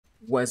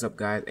What is up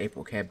guys,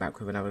 April Care back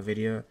with another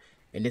video.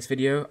 In this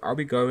video, I'll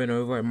be going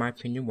over, in my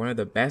opinion, one of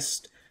the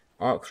best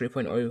Arc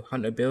 3.0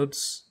 Hunter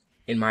builds,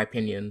 in my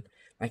opinion.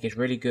 Like, it's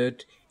really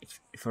good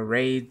for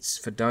raids,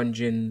 for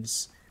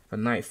dungeons, for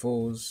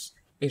nightfalls.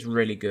 It's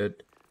really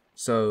good.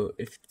 So,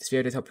 if this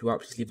video does help you out,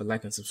 please leave a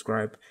like and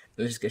subscribe.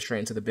 Let's just get straight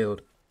into the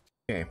build.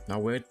 Okay, now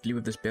we're dealing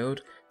with this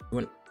build. We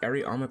want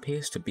every armor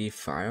piece to be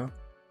fire,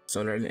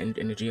 solar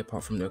energy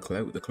apart from the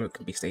cloak. The cloak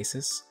can be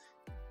stasis.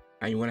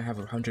 And you want to have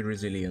 100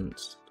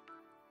 resilience.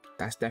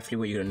 That's definitely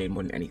what you're going to need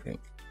more than anything.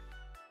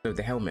 So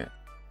the helmet.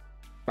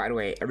 By the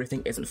way,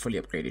 everything isn't fully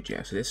upgraded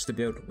yet. So this is the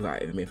build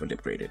without even being fully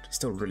upgraded. It's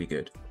still really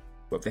good.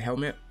 But with the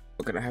helmet,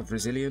 we're going to have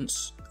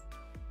resilience,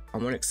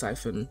 harmonic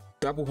siphon,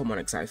 double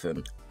harmonic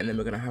siphon, and then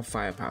we're going to have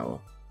firepower.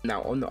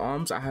 Now on the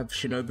arms, I have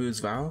Shinobu's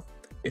Vow.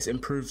 This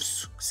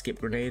improves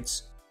skip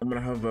grenades. I'm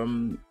going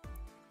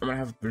to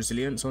have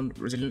resilience on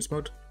resilience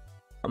mod.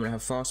 I'm going to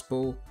have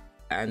fastball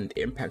and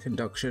impact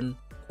induction.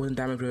 Causing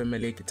damage with a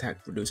melee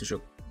attack reduces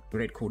your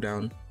grenade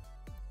cooldown.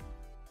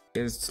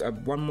 There's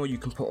one more you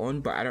can put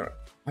on, but I don't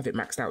have it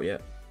maxed out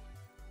yet.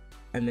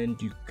 And then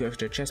you go to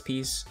the chest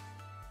piece.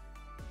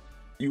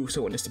 You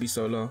also want this to be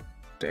solar,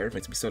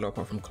 everything to be solar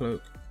apart from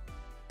cloak.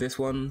 This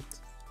one,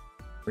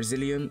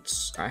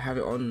 resilience, I have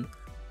it on.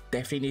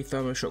 Definitely need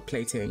thermal shock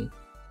plating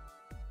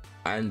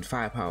and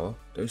firepower.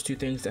 Those two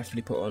things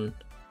definitely put on.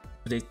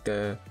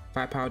 The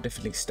firepower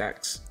definitely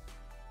stacks.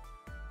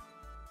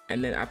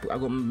 And then I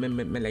got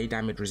melee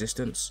damage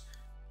resistance.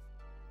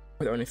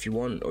 Put it on if you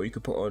want, or you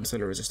could put on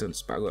solar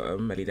resistance, but I got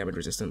melee damage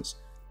resistance.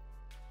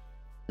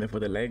 And then for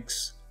the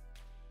legs,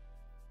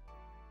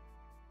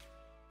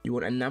 you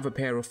want another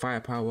pair of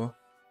firepower,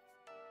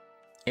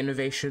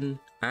 innovation,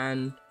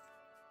 and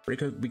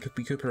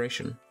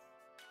recuperation.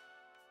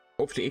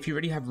 Hopefully, if you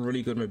already have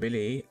really good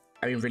mobility,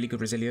 really good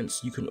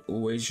resilience, you can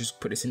always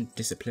just put this in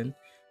discipline.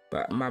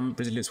 But my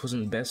resilience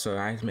wasn't the best, so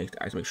I had to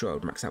make sure I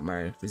would max out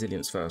my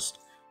resilience first.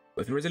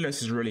 But if your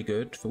resilience is really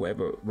good for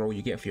whatever role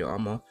you get for your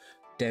armor,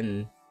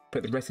 then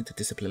put the rest into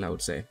discipline, I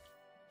would say.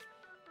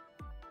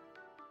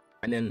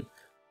 And then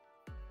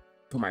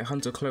for my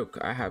hunter cloak,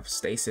 I have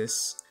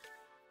stasis,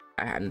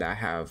 and I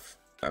have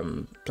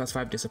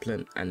 +5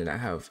 discipline, and then I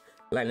have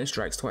lightning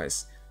strikes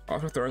twice.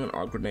 After throwing an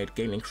arc grenade,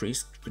 gain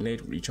increased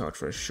grenade recharge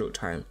for a short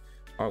time.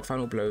 Arc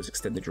final blows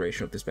extend the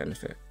duration of this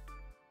benefit.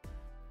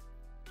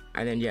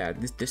 And then yeah,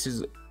 this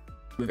is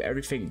with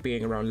everything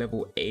being around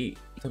level 8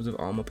 in terms of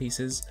armor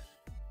pieces.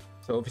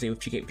 So obviously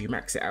if you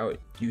max it out,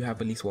 you have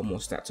at least one more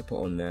stat to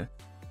put on there.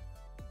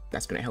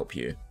 That's going to help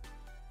you.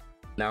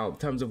 Now in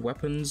terms of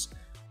weapons,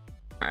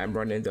 I am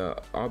running the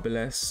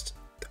Arbalest.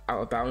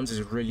 Out of Bounds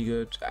is really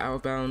good. Out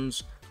of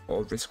Bounds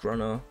or Risk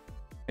Runner,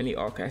 any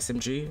Arc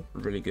SMG,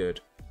 really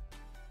good.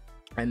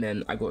 And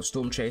then I got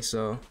Storm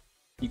Chaser.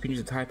 You can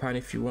use a Taipan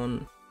if you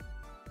want,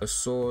 a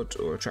sword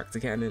or a tractor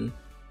cannon.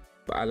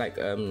 But I like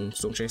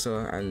Storm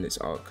Chaser and its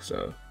Arc,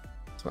 so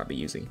that's what I'll be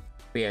using.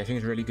 But yeah, I think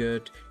it's really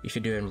good if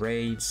you're doing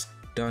raids,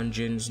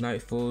 dungeons,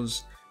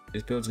 nightfalls.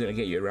 This build's gonna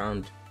get you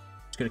around.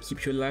 It's gonna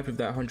keep you alive with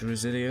that 100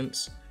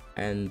 resilience,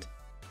 and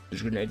the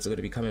grenades are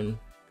gonna be coming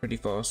pretty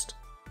fast.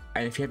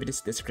 And if you have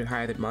this discipline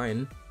higher than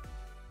mine,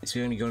 it's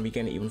only gonna be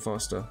getting even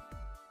faster.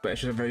 But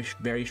it's just a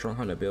very strong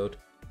hunter build.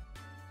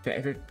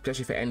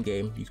 Especially for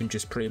endgame, you can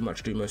just pretty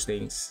much do most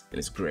things, and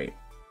it's great.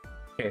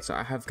 Okay, so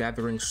I have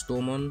Gathering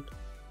Storm on.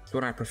 It's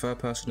one I prefer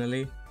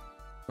personally.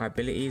 My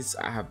abilities,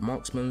 I have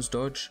Marksman's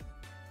Dodge,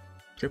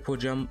 Triple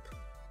Jump,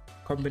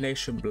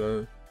 Combination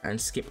Blow, and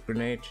Skip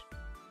Grenade.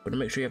 But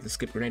make sure you have the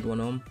Skip Grenade one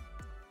on.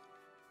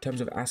 In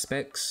terms of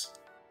aspects,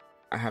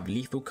 I have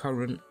Lethal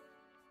Current,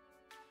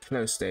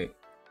 Flow State.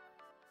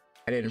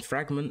 And then in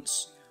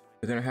fragments,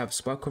 we're going to have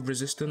Spark of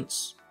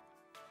Resistance,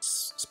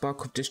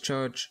 Spark of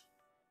Discharge,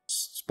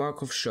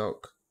 Spark of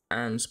Shock,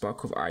 and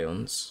Spark of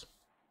Ions.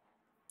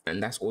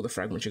 And that's all the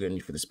fragments you're going to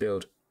need for this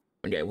build.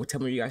 And yeah, well,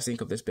 tell me what you guys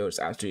think of this build. It's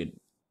absolutely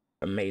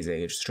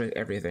amazing. It just destroys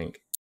everything.